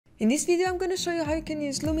In this video I'm going to show you how you can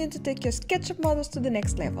use Lumion to take your SketchUp models to the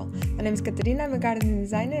next level. My name is Katarina, I'm a gardening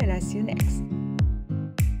designer, and I see you next.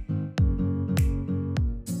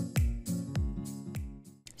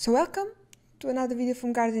 So welcome to another video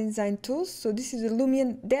from Garden Design Tools. So this is a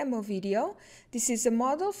Lumion Demo video. This is a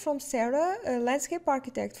model from Sara, a landscape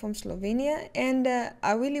architect from Slovenia, and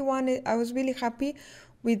I was really happy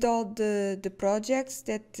with all the projects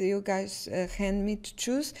that you guys hand me to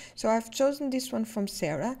choose. So I've chosen this one from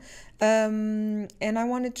Sara, and I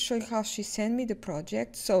wanted to show you how she sent me the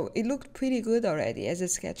project. So it looked pretty good already as a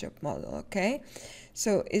SketchUp model, okay?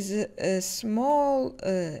 So it's a small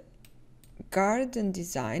garden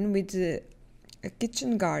design with a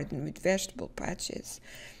kitchen garden with vegetable patches,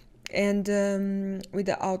 and with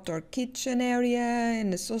the outdoor kitchen area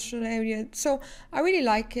and the social area. So I really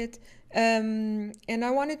like it. And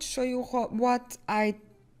I wanted to show you what I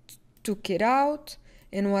took it out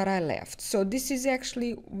and what I left. So this is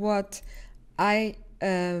actually what I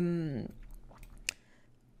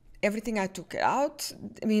everything I took out,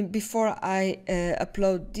 I mean, before I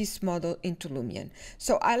upload this model into Lumion.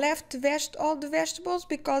 So I left all the vegetables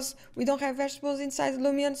because we don't have vegetables inside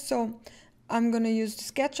Lumion, so I'm gonna use the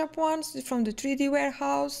SketchUp ones from the 3D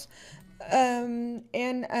warehouse,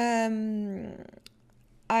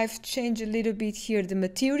 I've changed a little bit here the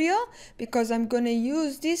material because I'm going to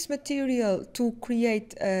use this material to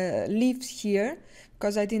create leaves here,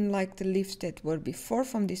 because I didn't like the leaves that were before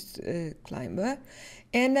from this climber.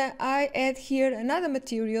 And I add here another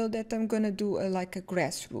material that I'm going to do like a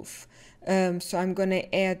grass roof. So I'm going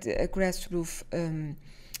to add a grass roof to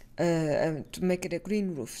make it a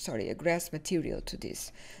green roof, sorry, a grass material to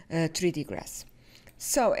this 3D grass.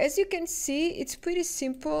 So as you can see, it's pretty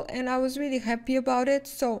simple and I was really happy about it.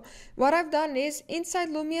 So what I've done is inside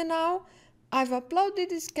Lumion now, I've uploaded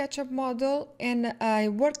the SketchUp model and I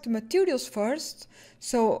worked the materials first.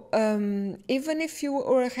 So even if you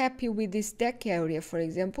were happy with this deck area, for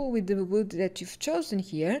example, with the wood that you've chosen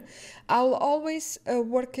here, I'll always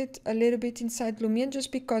work it a little bit inside Lumion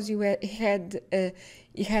just because it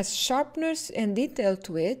has sharpness and detail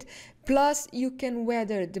to it. Plus, you can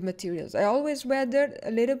weather the materials. I always weather a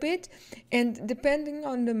little bit, and depending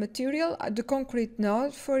on the material, the concrete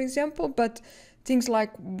not, for example, but things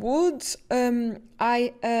like woods,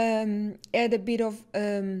 I add a bit of,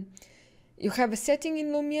 you have a setting in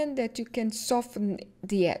Lumion that you can soften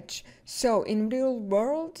the edge. So in real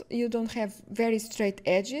world, you don't have very straight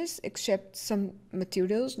edges, except some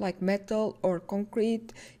materials like metal or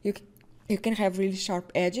concrete. You can have really sharp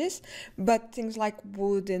edges, but things like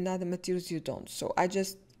wood and other materials you don't. So I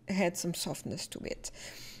just had some softness to it.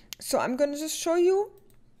 So I'm going to just show you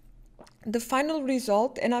the final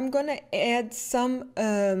result, and I'm going to add some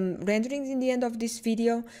renderings in the end of this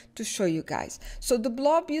video to show you guys. So the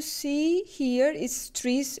blob you see here is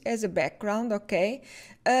trees as a background, okay?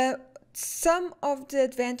 Some of the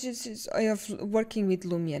advantages of working with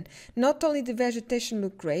Lumion: not only the vegetation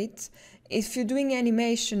look great, if you're doing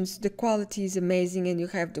animations, the quality is amazing and you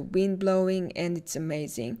have the wind blowing and it's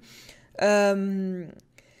amazing.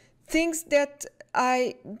 Things that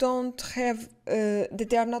I don't have, that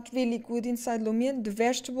they are not really good inside Lumion, the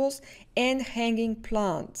vegetables and hanging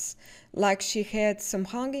plants. Like she had some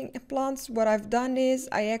hanging plants. What I've done is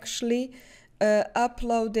I actually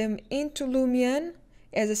upload them into Lumion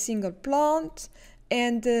as a single plant,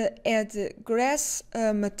 and add grass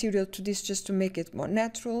material to this just to make it more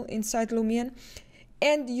natural inside Lumion,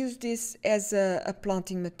 and use this as a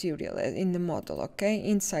planting material in the model, okay,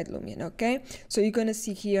 inside Lumion, okay? So you're gonna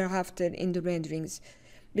see here after in the renderings,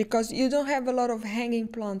 because you don't have a lot of hanging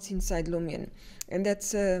plants inside Lumion, and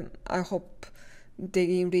that's, I hope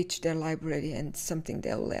they enrich their library and something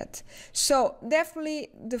they'll add. So definitely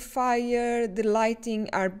the fire, the lighting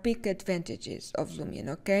are big advantages of Lumion,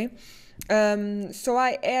 okay? So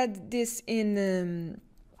I add this in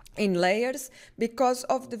layers because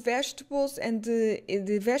of the vegetables, and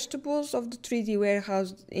the vegetables of the 3D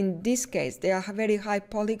warehouse, in this case, they are very high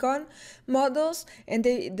polygon models, and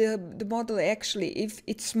the model actually, if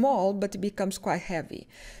it's small, but it becomes quite heavy.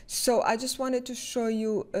 So I just wanted to show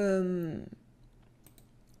you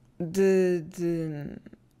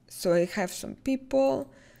so I have some people.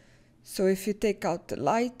 So if you take out the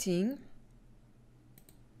lighting,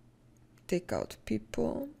 take out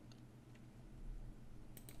people,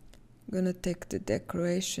 I'm gonna take the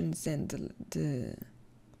decorations and the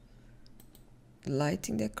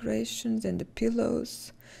lighting decorations and the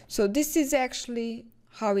pillows. So this is actually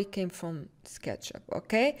how it came from SketchUp,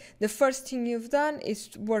 okay? The first thing you've done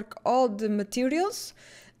is work all the materials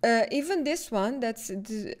Even this one,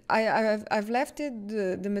 I've left it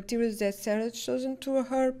the materials that Sarah chosen to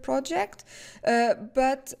her project,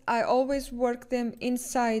 but I always work them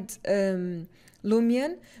inside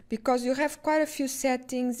Lumion, because you have quite a few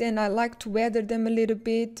settings, and I like to weather them a little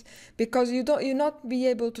bit, because you'll not be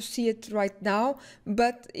able to see it right now,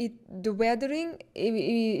 but the weathering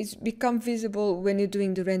is become visible when you're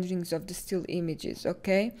doing the renderings of the still images,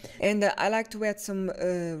 okay? And I like to add some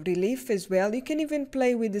relief as well. You can even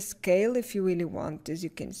play with the scale if you really want, as you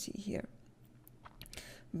can see here.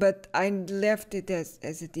 But I left it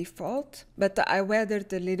as a default, but I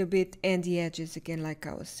weathered a little bit, and the edges again, like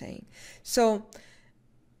I was saying. So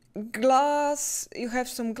glass, you have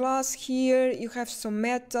some glass here, you have some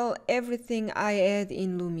metal, everything I add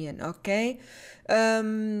in Lumion, okay?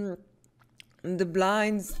 The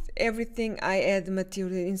blinds, everything I add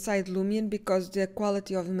material inside Lumion, because the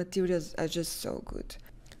quality of the materials are just so good.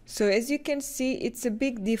 So as you can see, it's a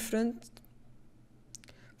big difference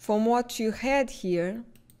from what you had here.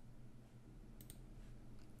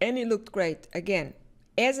 And it looked great. Again,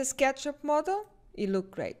 as a SketchUp model, it looked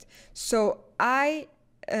great. So I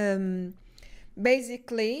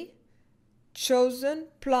basically chosen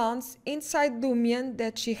plants inside Lumion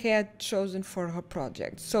that she had chosen for her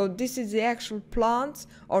project. So this is the actual plants,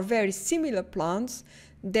 or very similar plants,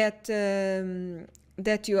 that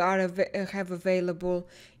that you have available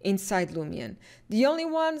inside Lumion. The only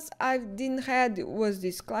ones I didn't had was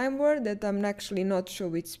this climber that I'm actually not sure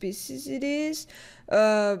which species it is,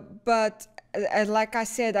 but like I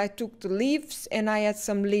said, I took the leaves and I had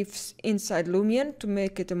some leaves inside Lumion to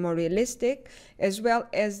make it more realistic, as well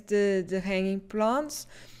as the hanging plants,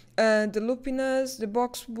 the lupinus, the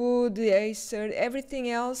boxwood, the acer, everything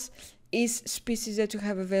else is species that you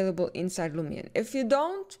have available inside Lumion. If you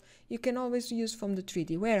don't, you can always use from the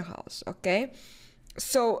 3D warehouse, okay?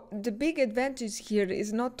 So the big advantage here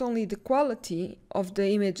is not only the quality of the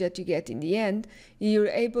image that you get in the end, you're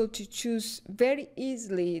able to choose very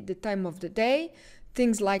easily the time of the day.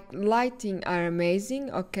 Things like lighting are amazing,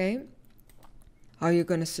 okay? How you're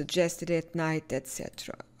going to suggest it at night,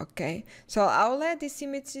 etc. Okay, so I'll add these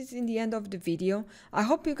images in the end of the video. I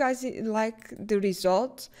hope you guys like the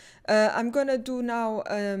results. I'm going to do now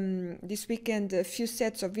this weekend a few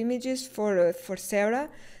sets of images for Sarah,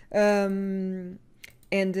 and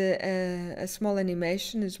a small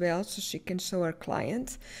animation as well, so she can show her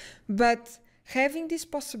clients. But having these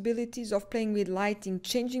possibilities of playing with lighting,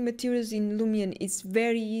 changing materials in Lumion is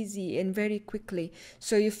very easy and very quickly.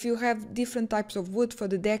 So if you have different types of wood for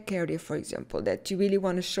the deck area, for example, that you really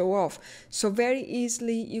want to show off, so very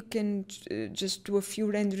easily you can just do a few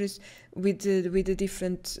renders with the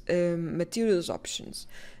different materials options.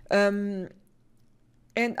 And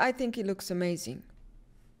I think it looks amazing.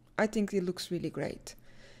 I think it looks really great.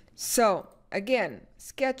 So again,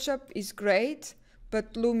 SketchUp is great,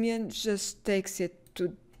 but Lumion just takes it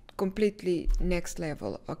to completely next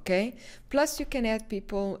level, okay? Plus you can add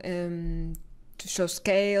people to show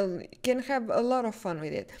scale. You can have a lot of fun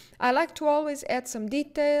with it. I like to always add some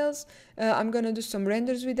details. I'm gonna do some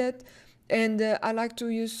renders with it. And I like to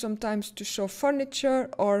use sometimes to show furniture,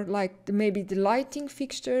 or like maybe the lighting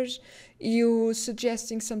fixtures. You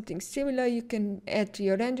suggesting something similar, you can add to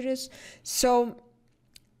your renders. So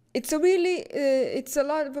it's a really, it's a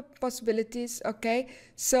lot of possibilities, okay?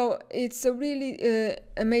 So it's a really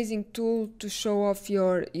amazing tool to show off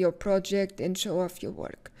your project and show off your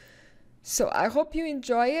work. So I hope you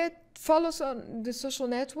enjoy it. Follow us on the social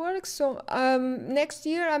networks. So next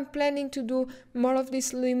year I'm planning to do more of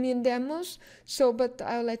these Lumion demos. So, but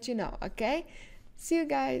I'll let you know, okay? See you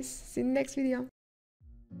guys. See you in the next video.